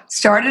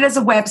started as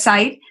a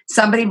website.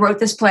 Somebody wrote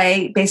this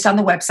play based on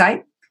the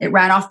website. It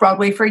ran off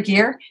Broadway for a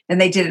year. Then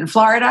they did it in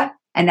Florida.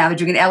 And now they're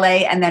doing it in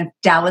LA and then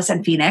Dallas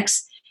and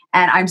Phoenix.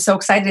 And I'm so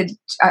excited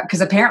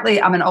because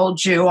apparently I'm an old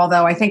Jew,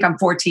 although I think I'm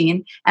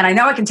 14 and I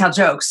know I can tell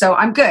jokes. So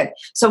I'm good.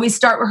 So we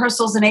start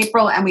rehearsals in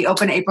April and we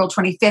open April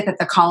 25th at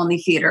the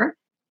Colony Theater.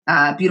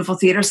 Beautiful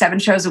theater, 7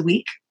 shows a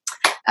week.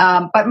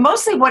 But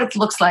mostly what it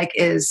looks like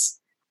is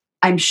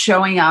I'm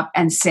showing up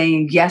and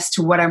saying yes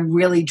to what I'm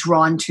really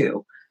drawn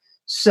to.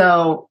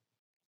 So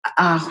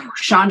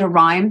Shonda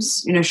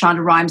Rhimes,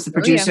 Shonda Rhimes, the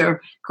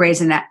producer, Grey's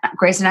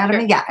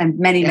Anatomy, and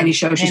many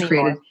shows she's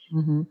created.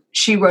 Mm-hmm.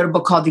 She wrote a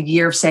book called The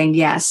Year of Saying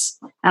Yes.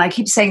 And I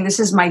keep saying, this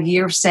is my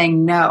year of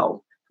saying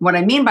no. What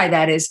I mean by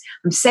that is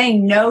I'm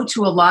saying no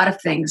to a lot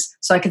of things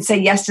so I can say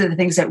yes to the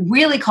things that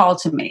really call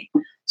to me.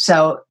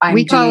 So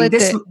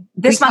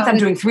this month I'm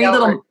doing 3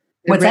 little,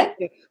 what's that?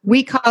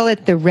 We call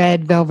it the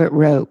red velvet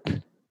rope.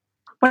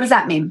 What does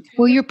that mean?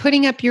 Well, you're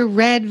putting up your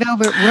red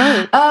velvet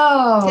rope.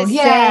 Oh,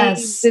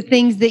 yes. Say the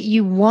things that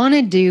you want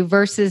to do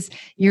versus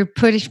you're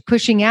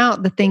pushing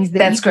out the things that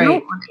That's great.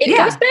 Don't. It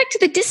goes back to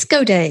the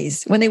disco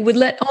days when they would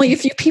let only a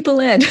few people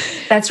in.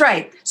 That's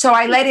right. So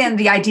I let in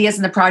the ideas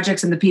and the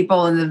projects and the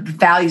people and the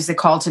values that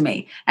call to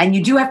me. And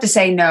you do have to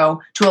say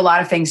no to a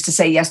lot of things to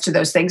say yes to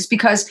those things,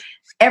 because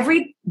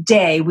every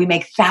day we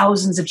make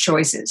thousands of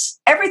choices.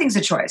 Everything's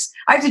a choice.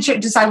 I have to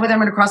decide whether I'm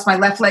going to cross my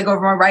left leg over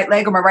my right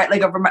leg or my right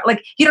leg over my,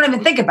 you don't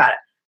even think about it.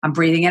 I'm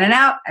breathing in and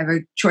out. I have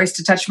a choice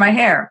to touch my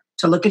hair,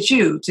 to look at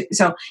you.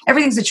 So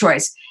everything's a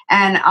choice.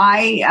 And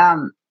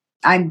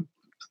I'm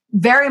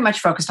very much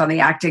focused on the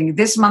acting.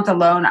 This month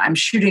alone, I'm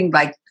shooting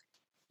like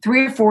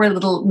 3 or 4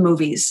 little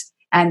movies.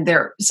 And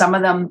some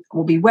of them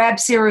will be web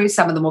series.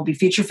 Some of them will be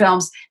feature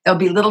films. There'll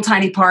be little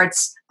tiny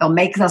parts.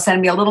 They'll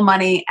send me a little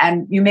money,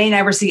 and you may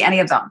never see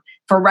any of them.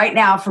 For right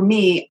now, for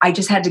me, I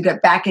just had to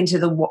get back into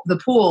the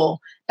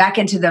pool, back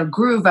into the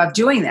groove of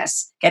doing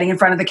this, getting in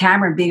front of the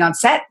camera and being on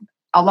set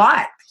a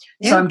lot.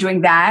 Yeah. So I'm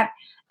doing that.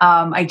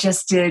 I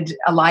just did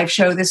a live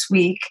show this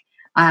week.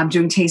 I'm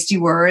doing Tasty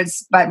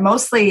Words, but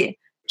mostly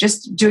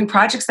just doing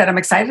projects that I'm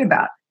excited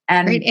about.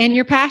 And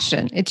your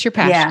passion. It's your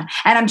passion. Yeah.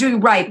 And I'm doing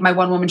my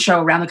one-woman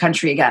show around the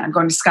country again. I'm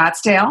going to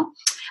Scottsdale.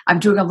 I'm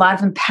doing a lot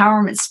of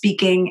empowerment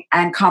speaking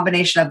and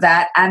combination of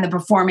that and the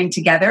performing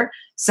together.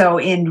 So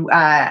in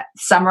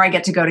summer, I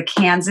get to go to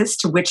Kansas,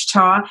 to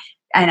Wichita.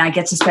 and I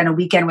get to spend a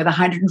weekend with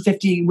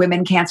 150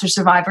 women cancer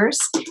survivors.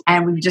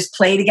 And we just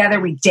play together.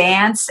 We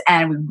dance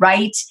and we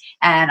write,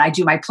 and I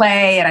do my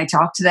play and I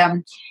talk to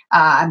them.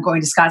 I'm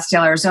going to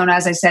Scottsdale, Arizona,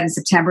 as I said, in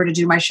September to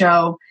do my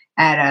show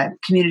at a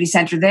community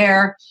center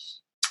there.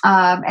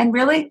 And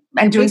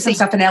doing some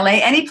stuff in LA,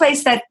 any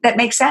place that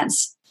makes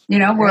sense,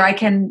 where I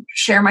can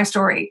share my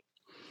story.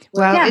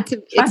 Well,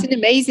 it's an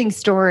amazing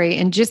story.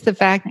 And just the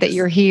fact that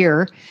you're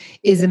here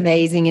is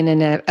amazing in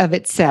and of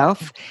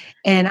itself.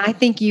 And I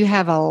think you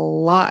have a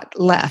lot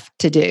left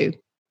to do.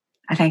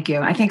 I thank you.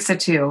 I think so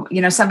too.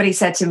 Somebody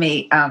said to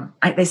me,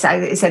 they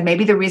said,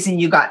 maybe the reason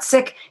you got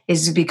sick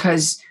is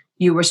because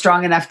you were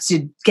strong enough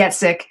to get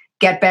sick,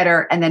 get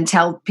better, and then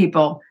tell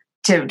people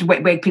to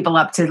wake people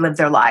up to live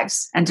their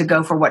lives and to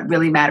go for what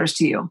really matters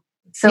to you.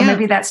 So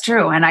maybe that's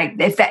true. And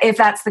if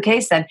that's the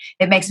case, then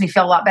it makes me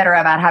feel a lot better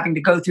about having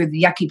to go through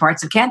the yucky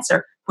parts of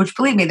cancer, which,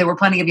 believe me, there were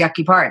plenty of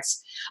yucky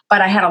parts.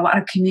 But I had a lot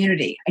of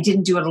community. I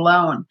didn't do it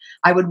alone.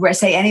 I would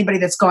say anybody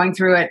that's going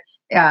through it,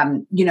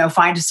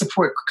 find a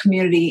support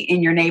community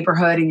in your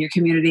neighborhood, in your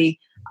community.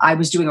 I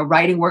was doing a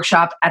writing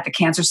workshop at the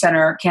Cancer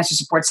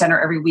Support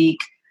Center every week.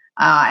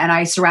 And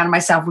I surrounded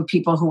myself with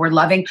people who were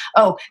loving.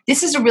 Oh,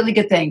 this is a really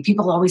good thing.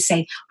 People always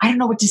say, I don't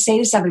know what to say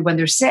to somebody when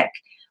they're sick.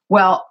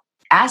 Well,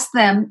 ask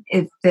them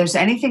if there's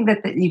anything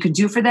that you could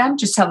do for them.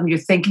 Just tell them you're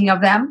thinking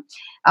of them.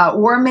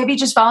 Or maybe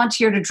just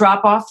volunteer to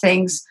drop off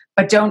things,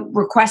 but don't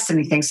request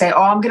anything. Say,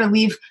 I'm going to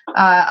leave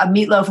a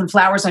meatloaf and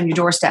flowers on your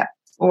doorstep.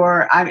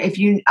 Or if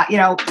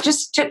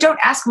just don't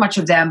ask much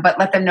of them, but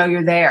let them know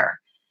you're there.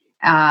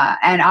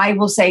 And I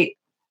will say,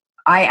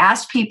 I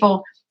asked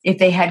people if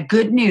they had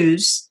good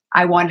news.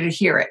 I wanted to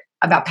hear it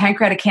about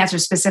pancreatic cancer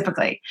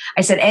specifically.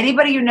 I said,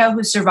 anybody you know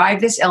who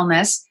survived this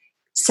illness,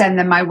 send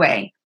them my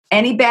way.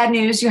 Any bad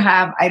news you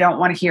have, I don't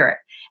want to hear it.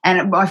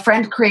 And my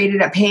friend created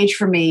a page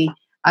for me,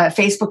 a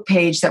Facebook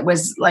page that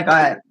was like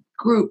a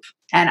group.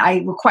 And I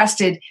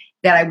requested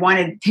that I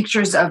wanted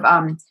pictures of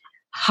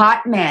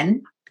hot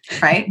men,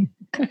 right?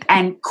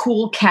 And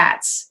cool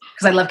cats,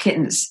 because I love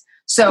kittens.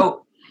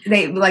 So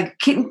they like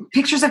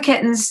pictures of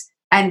kittens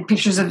and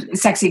pictures of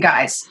sexy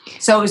guys.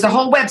 So it was the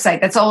whole website.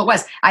 That's all it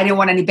was. I didn't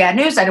want any bad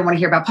news. I didn't want to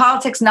hear about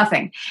politics,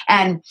 nothing.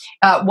 And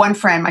one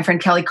friend, my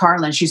friend Kelly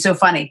Carlin, she's so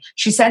funny.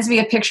 She sends me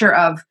a picture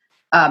of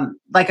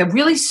like a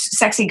really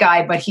sexy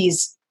guy, but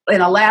he's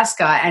in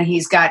Alaska and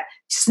he's got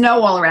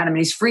snow all around him and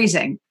he's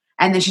freezing.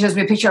 And then she shows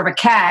me a picture of a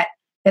cat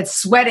that's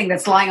sweating,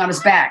 that's lying on his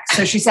back.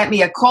 So she sent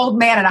me a cold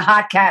man and a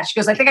hot cat. She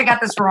goes, I think I got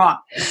this wrong.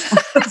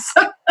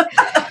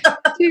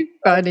 Too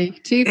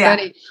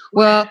funny.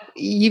 Well,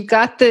 you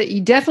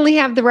definitely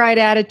have the right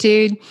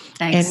attitude.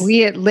 Thanks. And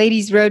we at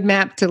Ladies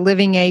Roadmap to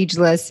Living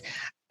Ageless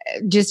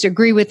just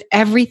agree with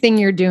everything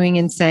you're doing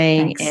and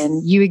saying. Thanks.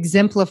 And you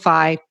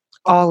exemplify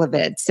all of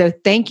it. So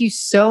thank you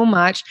so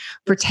much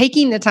for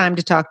taking the time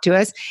to talk to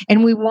us.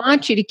 And we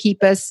want you to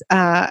keep us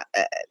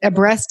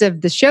abreast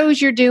of the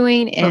shows you're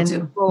doing,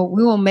 and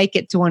we will make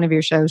it to one of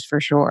your shows for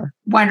sure.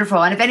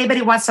 Wonderful. And if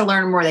anybody wants to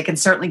learn more, they can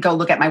certainly go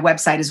look at my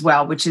website as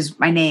well, which is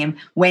my name,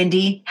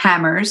 Wendy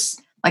Hammers.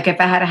 Like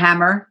if I had a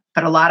hammer,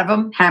 but a lot of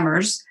them,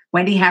 hammers,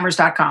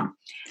 wendyhammers.com.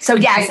 So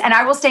yes, and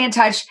I will stay in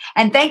touch.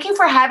 And thank you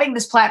for having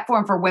this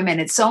platform for women.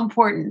 It's so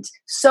important.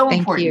 So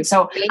important. You.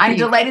 So I'm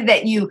delighted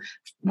that you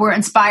were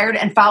inspired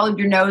and followed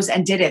your nose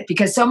and did it,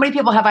 because so many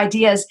people have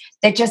ideas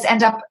that just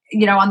end up,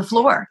 on the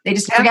floor. They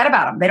just forget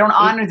about them. They don't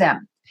honor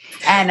them.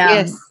 And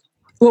yes.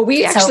 Well,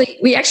 we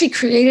actually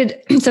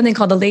created something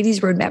called the Ladies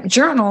Roadmap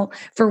Journal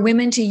for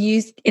women to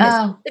use,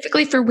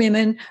 specifically for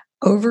women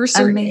over a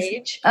certain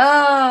age.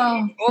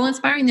 Oh, all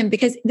inspiring them,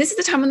 because this is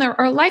the time in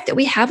our life that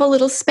we have a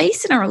little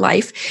space in our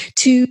life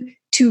to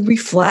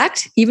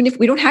reflect, even if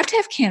we don't have to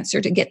have cancer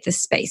to get this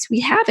space.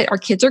 We have it. Our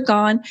kids are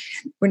gone.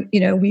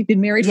 We've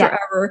been married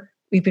forever.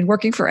 We've been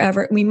working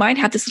forever. We might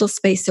have this little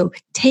space. So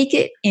take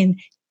it in.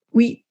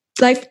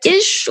 Life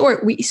is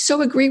short. We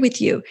so agree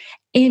with you,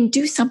 and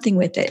do something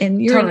with it.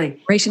 And you're an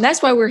inspiration.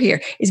 That's why we're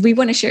here, is we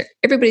want to share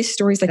everybody's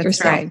stories like you're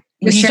saying.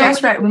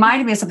 That's right.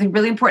 Reminded me of something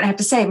really important I have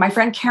to say. My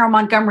friend Carol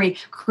Montgomery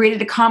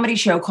created a comedy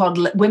show called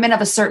Women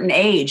of a Certain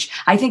Age.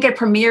 I think it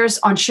premieres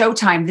on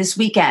Showtime this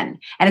weekend.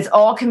 And it's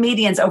all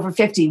comedians over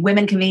 50,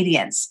 women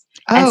communities.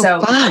 And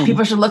so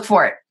people should look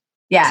for it.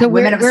 Yeah, so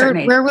Women of a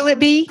Certain Age. Where will it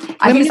be?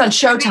 I think it's on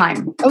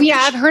Showtime. Oh, yeah,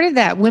 I've heard of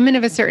that. Women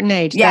of a Certain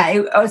Age. Yeah,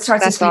 it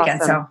starts this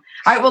weekend. Awesome. So,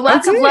 all right, well,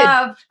 lots of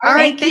love. All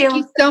right, thank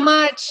you so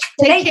much.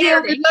 Take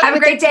care. Have a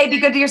great day. Be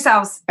good to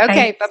yourselves.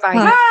 Okay, bye-bye.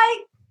 Bye.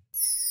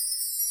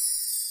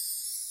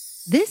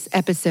 This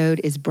episode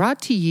is brought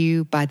to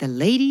you by the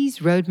Ladies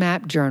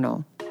Roadmap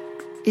Journal.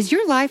 Is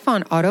your life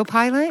on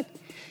autopilot?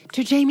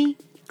 To Jamie,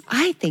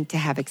 I think to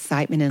have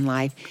excitement in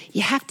life,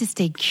 you have to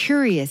stay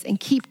curious and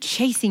keep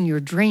chasing your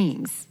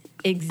dreams.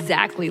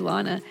 Exactly,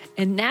 Lana.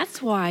 And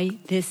that's why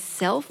this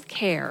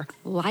self-care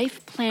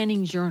life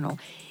planning journal,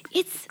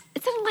 it's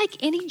unlike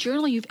any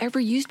journal you've ever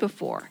used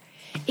before.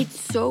 It's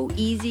so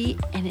easy,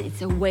 and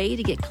it's a way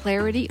to get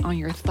clarity on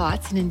your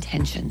thoughts and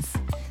intentions.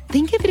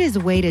 Think of it as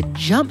a way to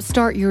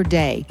jumpstart your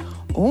day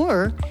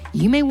Or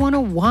you may want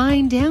to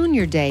wind down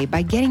your day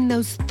by getting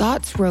those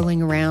thoughts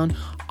rolling around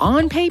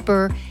on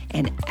paper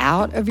and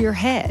out of your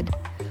head.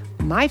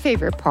 My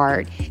favorite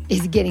part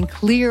is getting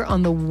clear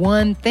on the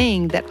one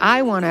thing that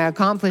I want to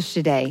accomplish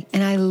today.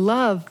 And I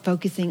love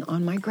focusing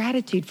on my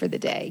gratitude for the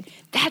day.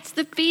 That's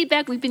the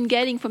feedback we've been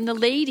getting from the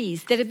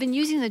ladies that have been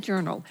using the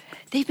journal.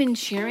 They've been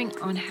sharing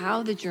on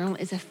how the journal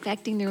is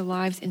affecting their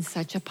lives in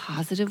such a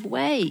positive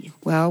way.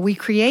 Well, we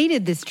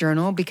created this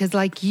journal because,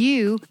 like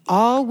you,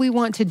 all we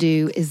want to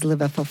do is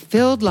live a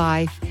fulfilled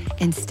life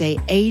and stay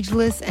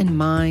ageless in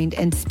mind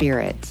and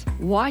spirit.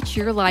 Watch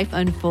your life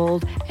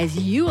unfold as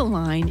you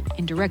align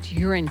and direct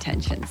your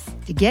intentions.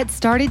 To get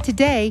started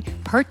today,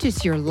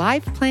 purchase your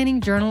life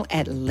planning journal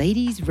at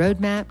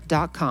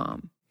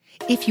ladiesroadmap.com.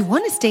 If you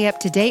want to stay up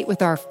to date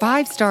with our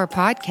 5-star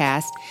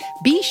podcast,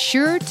 be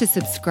sure to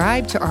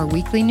subscribe to our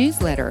weekly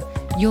newsletter.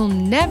 You'll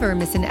never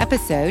miss an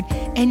episode,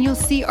 and you'll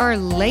see our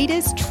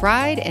latest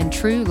tried and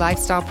true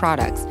lifestyle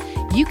products.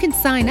 You can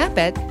sign up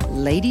at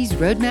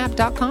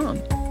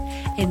ladiesroadmap.com.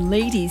 And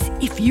ladies,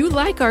 if you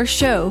like our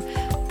show,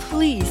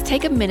 please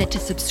take a minute to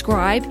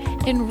subscribe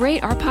and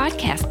rate our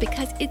podcast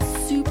because it's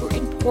super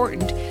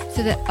important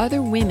so that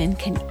other women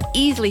can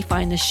easily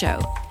find the show.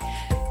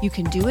 You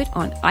can do it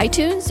on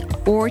iTunes,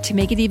 or to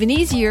make it even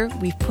easier,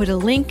 we've put a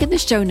link in the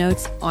show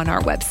notes on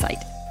our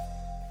website.